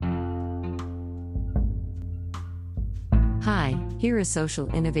Hi, here is Social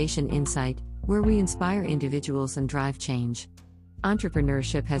Innovation Insight, where we inspire individuals and drive change.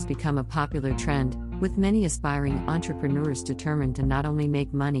 Entrepreneurship has become a popular trend, with many aspiring entrepreneurs determined to not only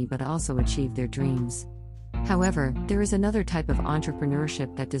make money but also achieve their dreams. However, there is another type of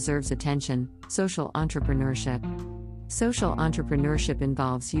entrepreneurship that deserves attention: social entrepreneurship. Social entrepreneurship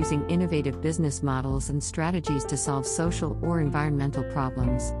involves using innovative business models and strategies to solve social or environmental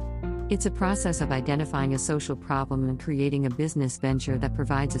problems. It's a process of identifying a social problem and creating a business venture that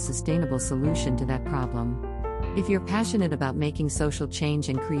provides a sustainable solution to that problem. If you're passionate about making social change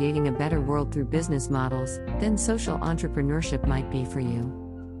and creating a better world through business models, then social entrepreneurship might be for you.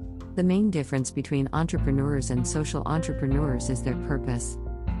 The main difference between entrepreneurs and social entrepreneurs is their purpose.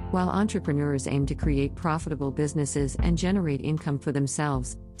 While entrepreneurs aim to create profitable businesses and generate income for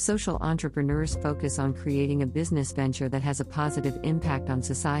themselves, social entrepreneurs focus on creating a business venture that has a positive impact on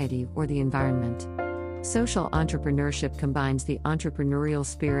society or the environment. Social entrepreneurship combines the entrepreneurial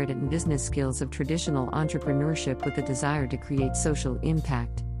spirit and business skills of traditional entrepreneurship with the desire to create social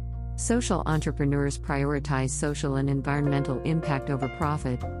impact. Social entrepreneurs prioritize social and environmental impact over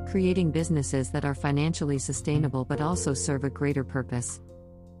profit, creating businesses that are financially sustainable but also serve a greater purpose.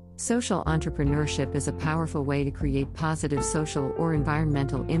 Social entrepreneurship is a powerful way to create positive social or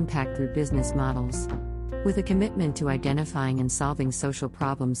environmental impact through business models. With a commitment to identifying and solving social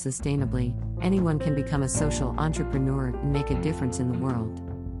problems sustainably, anyone can become a social entrepreneur and make a difference in the world.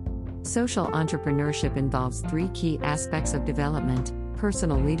 Social entrepreneurship involves three key aspects of development: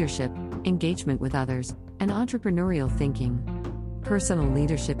 personal leadership, engagement with others, and entrepreneurial thinking. Personal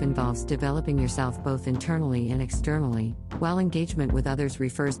leadership involves developing yourself both internally and externally, while engagement with others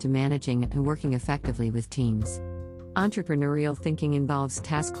refers to managing and working effectively with teams. Entrepreneurial thinking involves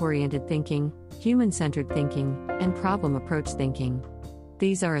task-oriented thinking, human-centered thinking, and problem-approach thinking.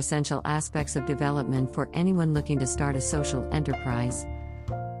 These are essential aspects of development for anyone looking to start a social enterprise.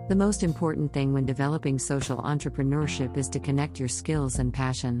 The most important thing when developing social entrepreneurship is to connect your skills and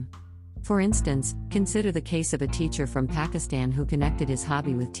passion. For instance, consider the case of a teacher from Pakistan who connected his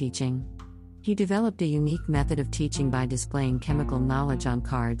hobby with teaching. He developed a unique method of teaching by displaying chemical knowledge on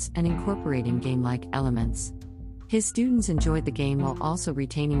cards and incorporating game-like elements. His students enjoyed the game while also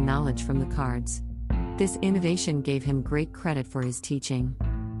retaining knowledge from the cards. This innovation gave him great credit for his teaching.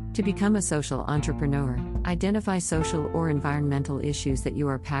 To become a social entrepreneur, identify social or environmental issues that you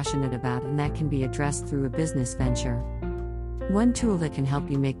are passionate about and that can be addressed through a business venture. One tool that can help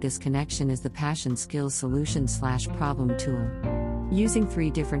you make this connection is the Passion Skills Solution/Problem tool. Using 3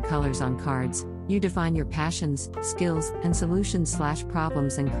 different colors on cards, you define your passions, skills, and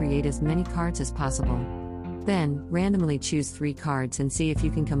solutions/problems and create as many cards as possible. Then, randomly choose 3 cards and see if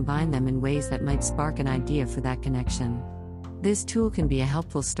you can combine them in ways that might spark an idea for that connection. This tool can be a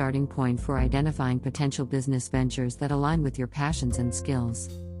helpful starting point for identifying potential business ventures that align with your passions and skills.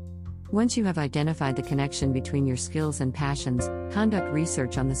 Once you have identified the connection between your skills and passions, conduct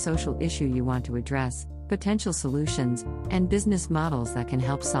research on the social issue you want to address, potential solutions, and business models that can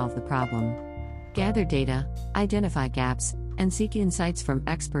help solve the problem. Gather data, identify gaps, and seek insights from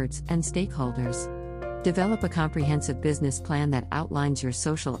experts and stakeholders. Develop a comprehensive business plan that outlines your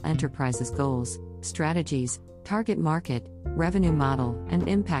social enterprise's goals, strategies, target market, revenue model, and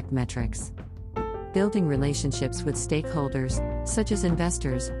impact metrics. Building relationships with stakeholders, such as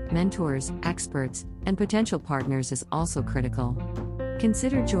investors, mentors, experts, and potential partners is also critical.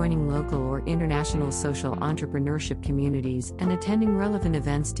 Consider joining local or international social entrepreneurship communities and attending relevant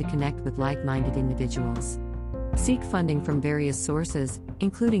events to connect with like-minded individuals. Seek funding from various sources,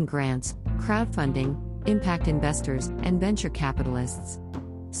 including grants, crowdfunding, impact investors, and venture capitalists.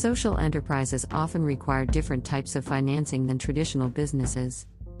 Social enterprises often require different types of financing than traditional businesses.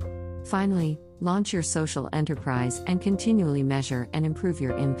 Finally, launch your social enterprise and continually measure and improve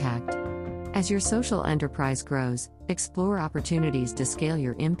your impact. As your social enterprise grows, explore opportunities to scale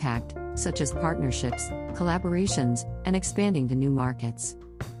your impact, such as partnerships, collaborations, and expanding to new markets.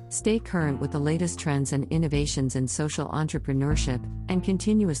 Stay current with the latest trends and innovations in social entrepreneurship, and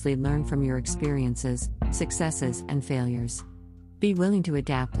continuously learn from your experiences, successes, and failures. Be willing to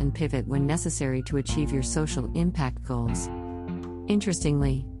adapt and pivot when necessary to achieve your social impact goals.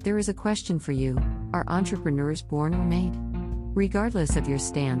 Interestingly, there is a question for you: are entrepreneurs born or made? Regardless of your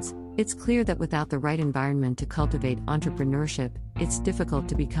stance, it's clear that without the right environment to cultivate entrepreneurship, it's difficult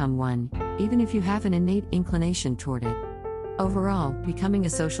to become one, even if you have an innate inclination toward it. Overall, becoming a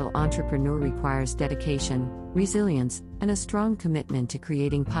social entrepreneur requires dedication, resilience, and a strong commitment to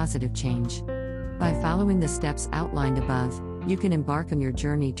creating positive change. By following the steps outlined above, you can embark on your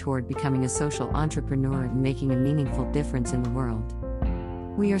journey toward becoming a social entrepreneur and making a meaningful difference in the world.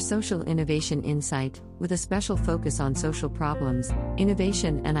 We are Social Innovation Insight, with a special focus on social problems,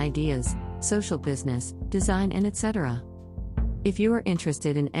 innovation and ideas, social business, design, and etc. If you are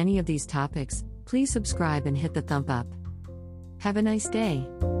interested in any of these topics, please subscribe and hit the thumb up. Have a nice day.